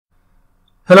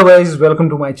Hello guys, welcome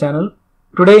to my channel.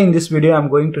 Today in this video I am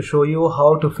going to show you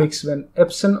how to fix when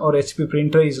Epson or HP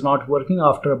printer is not working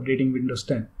after updating Windows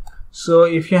 10. So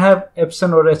if you have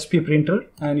Epson or HP printer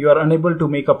and you are unable to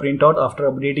make a printout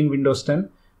after updating Windows 10,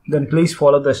 then please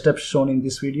follow the steps shown in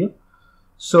this video.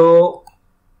 So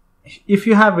if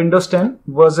you have Windows 10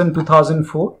 version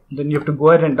 2004, then you have to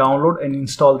go ahead and download and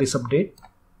install this update.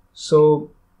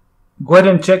 So go ahead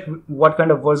and check what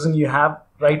kind of version you have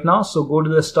right now. So go to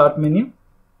the start menu.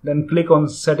 Then click on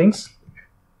settings,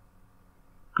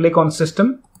 click on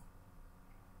system,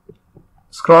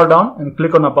 scroll down and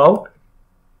click on about,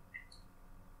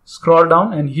 scroll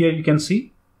down, and here you can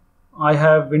see I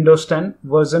have Windows 10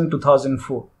 version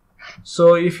 2004.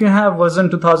 So if you have version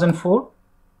 2004,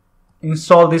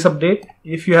 install this update.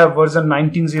 If you have version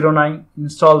 1909,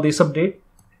 install this update.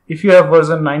 If you have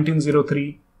version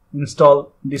 1903,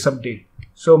 install this update.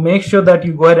 So make sure that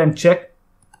you go ahead and check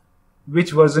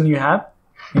which version you have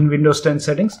in Windows 10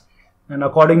 settings, and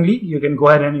accordingly you can go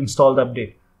ahead and install the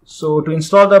update. So to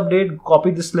install the update,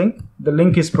 copy this link. The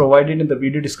link is provided in the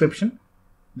video description.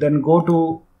 Then go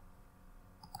to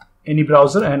any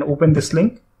browser and open this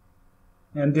link,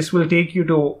 and this will take you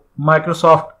to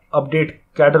Microsoft Update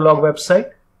Catalog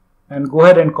website, and go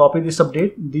ahead and copy this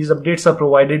update. These updates are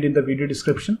provided in the video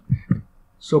description.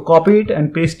 So copy it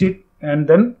and paste it and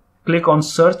then click on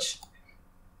search.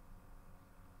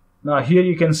 Now here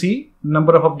you can see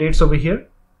number of updates over here.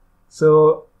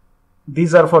 So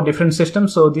these are for different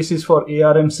systems. So this is for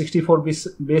ARM64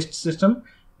 based system,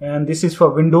 and this is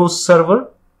for Windows Server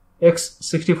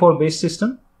x64 based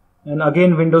system, and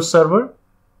again Windows Server.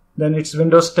 Then it's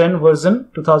Windows 10 version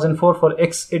 2004 for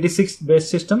x86 based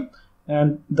system,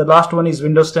 and the last one is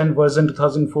Windows 10 version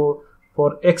 2004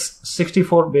 for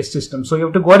x64 based system. So you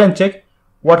have to go ahead and check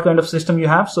what kind of system you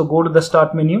have. So go to the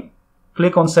start menu,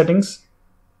 click on settings,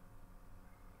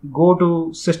 go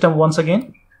to system once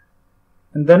again,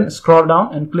 and then scroll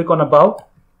down and click on about,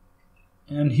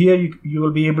 and here you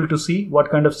will be able to see what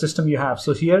kind of system you have.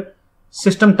 So here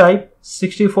system type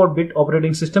 64-bit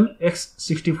operating system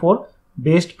x64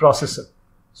 based processor.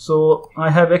 So I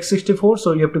have x64,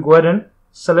 so you have to go ahead and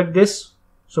select this.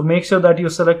 So make sure that you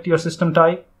select your system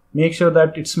type, make sure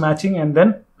that it's matching, and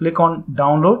then click on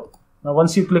download. Now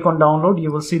once you click on download,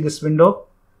 you will see this window,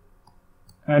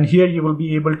 and here you will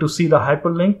be able to see the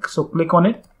hyperlink. So click on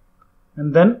it,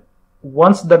 and then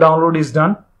once the download is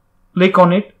done, click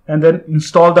on it and then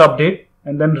install the update,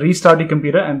 and then restart your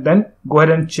computer, and then go ahead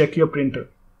and check your printer.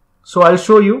 So I'll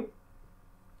show you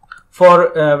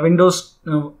for Windows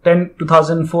 10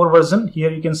 2004 version.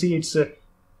 Here you can see it's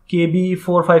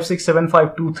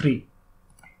KB4567523,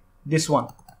 this one.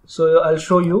 So I'll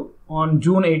show you on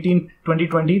June 18,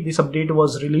 2020 this update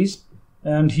was released.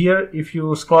 And here if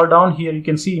you scroll down, here you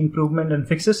can see improvement and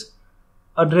fixes,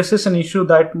 addresses an issue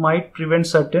that might prevent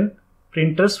certain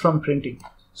printers from printing.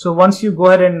 So once you go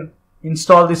ahead and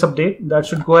install this update, that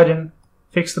should go ahead and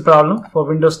fix the problem for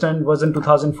Windows 10 version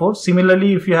 2004.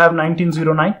 Similarly, if you have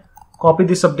 1909, copy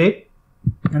this update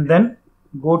and then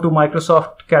go to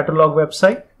Microsoft Catalog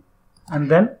website and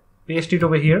then paste it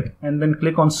over here, and then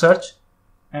click on search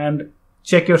and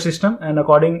check your system, and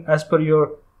according as per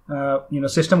your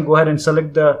system, go ahead and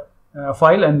select the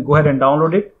file and go ahead and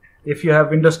download it. If you have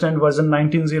Windows 10 version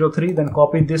 1903, then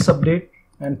copy this update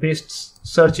and paste,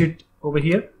 search it over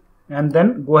here, and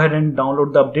then go ahead and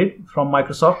download the update from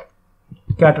Microsoft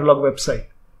Catalog website.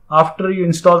 After you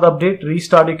install the update,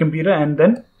 restart your computer and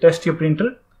then test your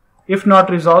printer. If not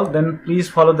resolved, then please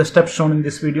follow the steps shown in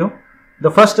this video. The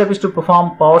first step is to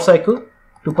perform power cycle.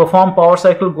 To perform power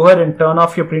cycle, go ahead and turn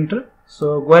off your printer.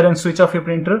 So go ahead and switch off your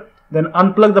printer, then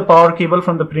unplug the power cable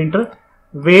from the printer,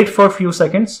 wait for a few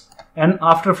seconds, and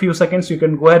after a few seconds you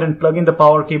can go ahead and plug in the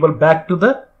power cable back to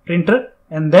the printer,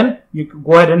 and then you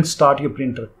go ahead and start your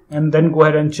printer, and then go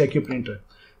ahead and check your printer.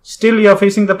 Still you are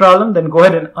facing the problem, then go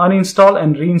ahead and uninstall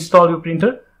and reinstall your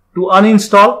printer. To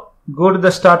uninstall, go to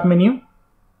the start menu,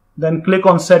 then click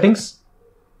on settings,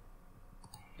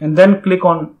 and then click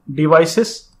on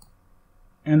devices,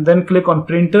 and then click on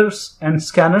printers and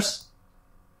scanners,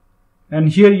 and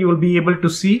here you will be able to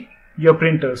see your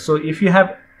printer. So if you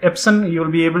have Epson, you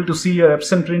will be able to see your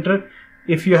Epson printer.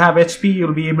 If you have HP, you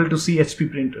will be able to see HP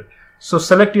printer. So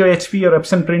select your HP or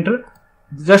Epson printer.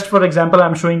 Just for example,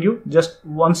 I'm showing you. Just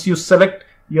once you select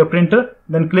your printer,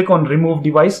 then click on remove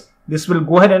device. This will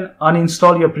go ahead and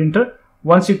uninstall your printer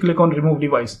once you click on remove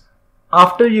device.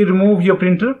 After you remove your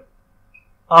printer,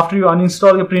 after you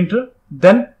uninstall your printer,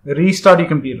 then restart your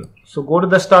computer. So go to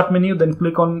the start menu, then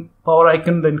click on power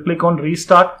icon, then click on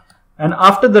restart, and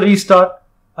after the restart,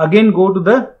 again go to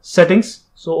the settings.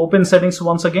 So open settings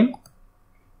once again,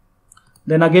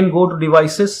 then again go to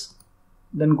devices,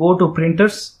 then go to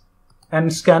printers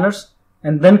and scanners,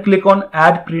 and then click on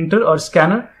add printer or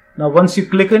scanner. Now once you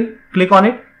click on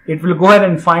it, it will go ahead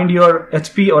and find your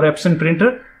HP or Epson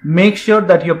printer. Make sure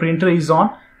that your printer is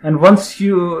on, and once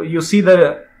you see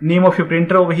the name of your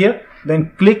printer over here,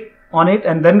 then click on it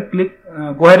and then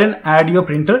go ahead and add your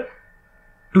printer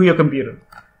to your computer.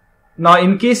 Now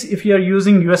in case if you are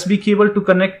using USB cable to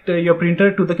connect your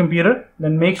printer to the computer,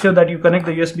 then make sure that you connect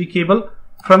the USB cable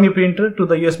from your printer to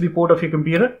the USB port of your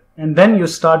computer, and then you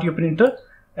start your printer,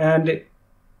 and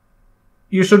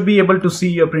you should be able to see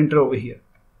your printer over here.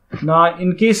 Now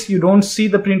in case you don't see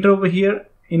the printer over here,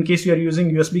 in case you are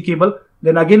using USB cable,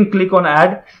 then again click on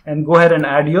add and go ahead and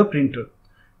add your printer.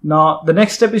 Now the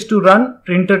next step is to run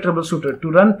printer troubleshooter.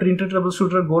 To run printer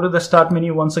troubleshooter, go to the start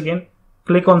menu once again,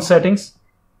 click on settings,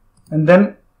 and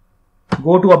then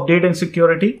go to update and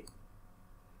security,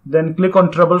 then click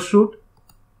on troubleshoot,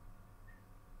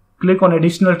 click on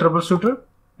additional troubleshooter,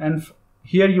 and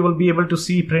here you will be able to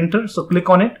see printer. So click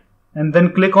on it and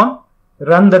then click on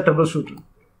run the troubleshooter,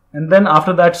 and then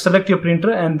after that select your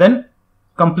printer and then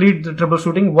complete the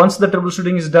troubleshooting. Once the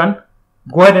troubleshooting is done,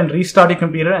 go ahead and restart your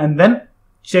computer and then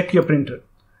check your printer.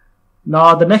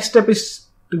 Now the next step is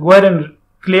to go ahead and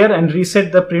clear and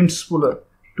reset the Print Spooler.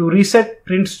 To reset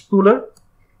Print Spooler,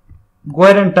 go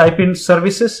ahead and type in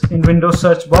services in Windows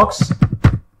search box,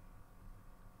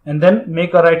 and then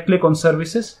make a right click on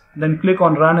services, then click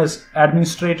on run as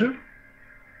administrator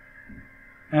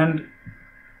and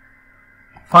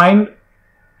find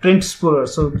Print Spooler.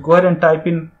 So go ahead and type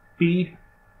in P,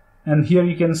 and here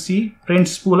you can see Print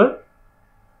Spooler.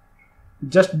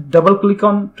 Just double click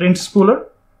on Print Spooler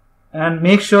and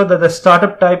make sure that the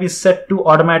startup type is set to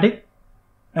automatic,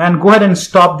 and go ahead and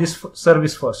stop this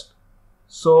service first.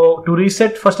 So to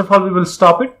reset, first of all we will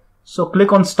stop it. So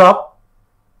click on stop.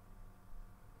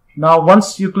 Now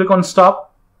once you click on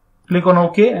stop, click on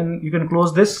OK and you can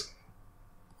close this.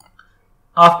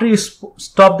 After you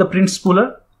stop the Print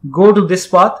Spooler, go to this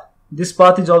path. This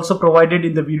path is also provided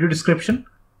in the video description.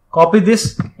 Copy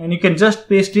this and you can just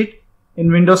paste it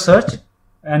in Windows search,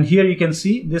 and here you can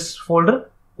see this folder.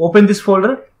 Open this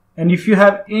folder, and if you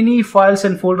have any files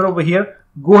and folder over here,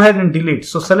 go ahead and delete.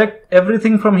 So select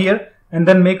everything from here and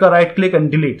then make a right click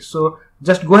and delete. So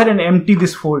just go ahead and empty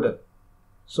this folder.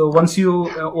 So once you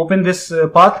open this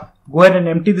path, go ahead and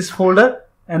empty this folder,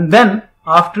 and then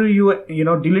after you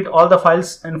delete all the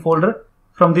files and folder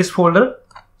from this folder,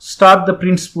 start the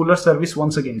Print Spooler service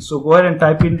once again. So go ahead and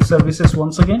type in services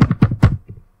once again,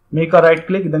 make a right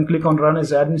click, then click on run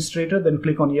as administrator, then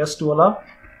click on yes to allow,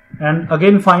 and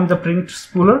again find the Print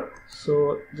Spooler.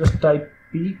 So just type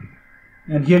P,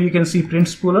 and here you can see Print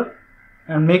Spooler,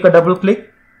 and make a double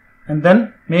click, and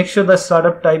then make sure the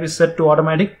startup type is set to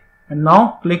automatic, and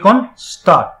now click on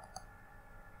start,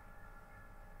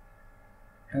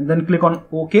 and then click on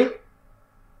OK,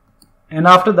 and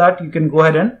after that you can go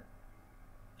ahead and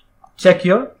check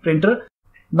your printer.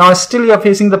 Now still you are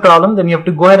facing the problem, then you have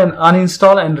to go ahead and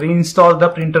uninstall and reinstall the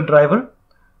printer driver.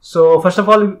 So first of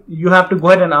all you have to go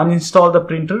ahead and uninstall the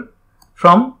printer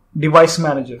from Device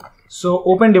Manager. So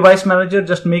open Device Manager,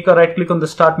 just make a right click on the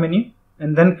start menu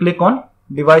and then click on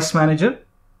Device Manager,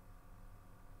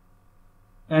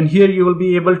 and here you will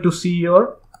be able to see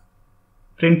your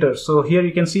printer. So here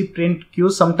you can see print queue.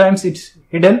 Sometimes it's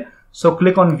hidden, so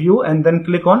click on view and then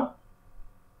click on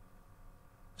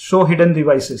show hidden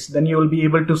devices, then you will be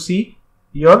able to see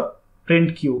your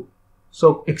print queue.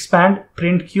 So expand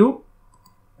print queue,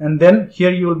 and then here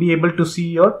you will be able to see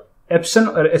your Epson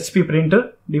or HP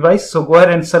printer device. So go ahead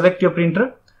and select your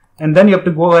printer, and then you have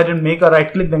to go ahead and make a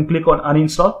right click, then click on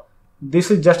uninstall.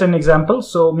 This is just an example,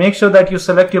 so make sure that you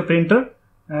select your printer,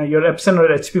 your Epson or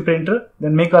HP printer,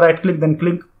 then make a right click, then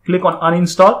click on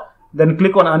uninstall, then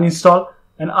click on uninstall,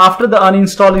 and after the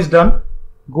uninstall is done,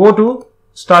 go to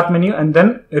start menu and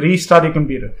then restart your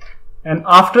computer. And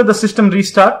after the system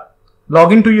restart,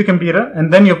 log into your computer,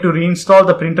 and then you have to reinstall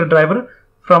the printer driver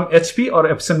from HP or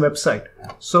Epson website.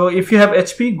 So if you have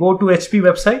HP, go to HP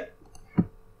website.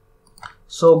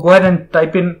 So go ahead and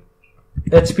type in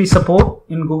HP support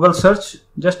in Google search.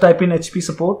 Just type in HP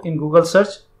support in Google search,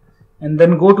 and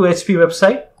then go to HP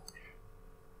website.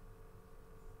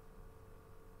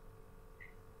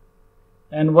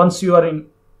 And once you are on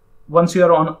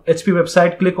HP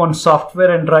website, click on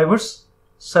software and drivers,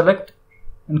 select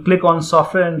and click on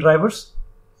software and drivers,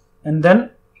 and then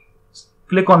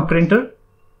click on printer.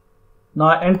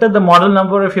 Now enter the model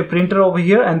number of your printer over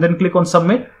here and then click on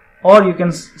submit, or you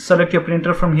can select your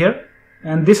printer from here.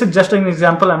 And this is just an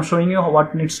example, I'm showing you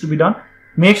what needs to be done.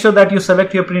 Make sure that you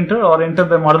select your printer or enter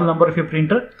the model number of your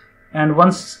printer, and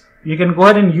once you can go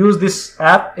ahead and use this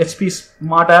app, HP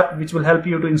Smart app, which will help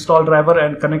you to install driver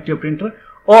and connect your printer,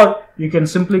 or you can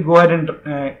simply go ahead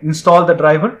and install the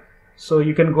driver. So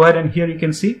you can go ahead and here you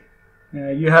can see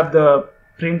you have the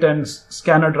print and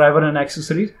scanner driver and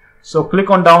accessories. So click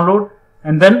on download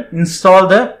and then install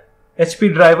the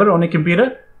HP driver on a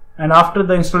computer, and after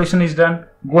the installation is done,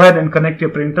 go ahead and connect your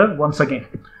printer once again.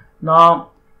 Now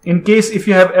in case if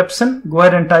you have Epson, go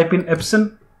ahead and type in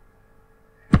Epson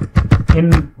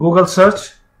in Google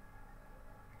search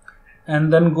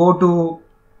and then go to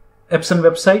Epson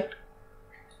website.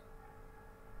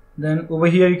 Then over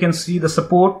here you can see the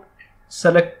support,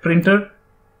 select printer,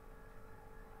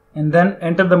 and then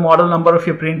enter the model number of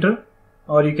your printer,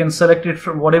 or you can select it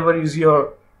from whatever is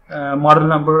your model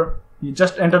number. You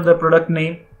just enter the product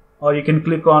name, or you can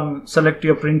click on select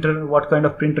your printer, what kind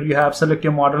of printer you have, select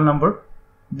your model number.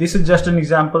 This is just an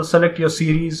example. Select your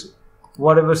series,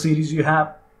 whatever series you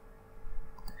have,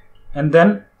 and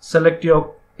then select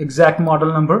your exact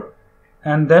model number,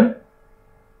 and then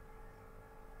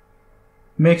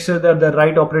make sure that the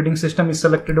right operating system is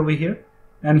selected over here.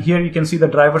 And here you can see the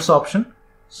drivers option.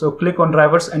 So click on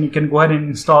drivers and you can go ahead and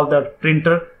install the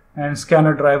printer and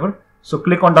scanner driver. So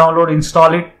click on download,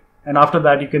 install it, and after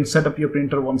that you can set up your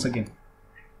printer once again.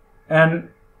 And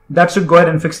that should go ahead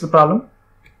and fix the problem.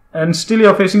 And still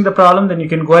you're facing the problem, then you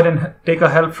can go ahead and take a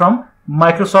help from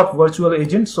Microsoft Virtual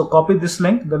Agent. So copy this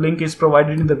link. The link is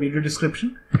provided in the video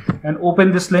description, and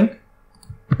open this link.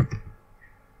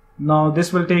 Now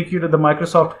this will take you to the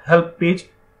Microsoft help page,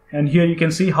 and here you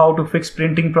can see how to fix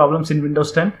printing problems in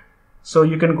Windows 10. So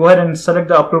you can go ahead and select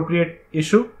the appropriate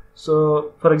issue.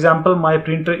 So for example, my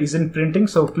printer isn't printing,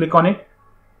 so click on it.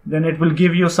 Then it will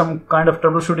give you some kind of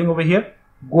troubleshooting over here.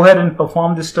 Go ahead and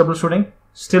perform this troubleshooting.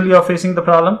 Still you are facing the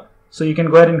problem, so you can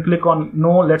go ahead and click on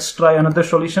no, let's try another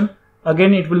solution.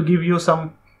 Again it will give you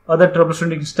some other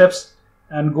troubleshooting steps,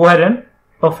 and go ahead and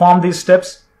perform these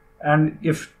steps. And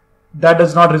if that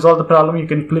does not resolve the problem, you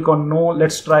can click on no,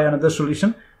 let's try another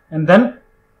solution, and then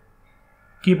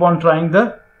keep on trying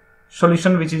the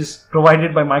solution which is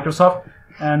provided by Microsoft,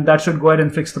 and that should go ahead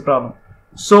and fix the problem.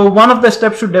 So one of the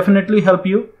steps should definitely help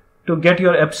you to get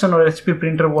your Epson or HP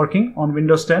printer working on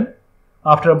Windows 10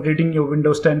 after updating your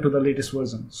Windows 10 to the latest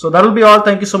version. So that will be all.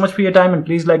 Thank you so much for your time, and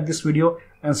please like this video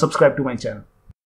and subscribe to my channel.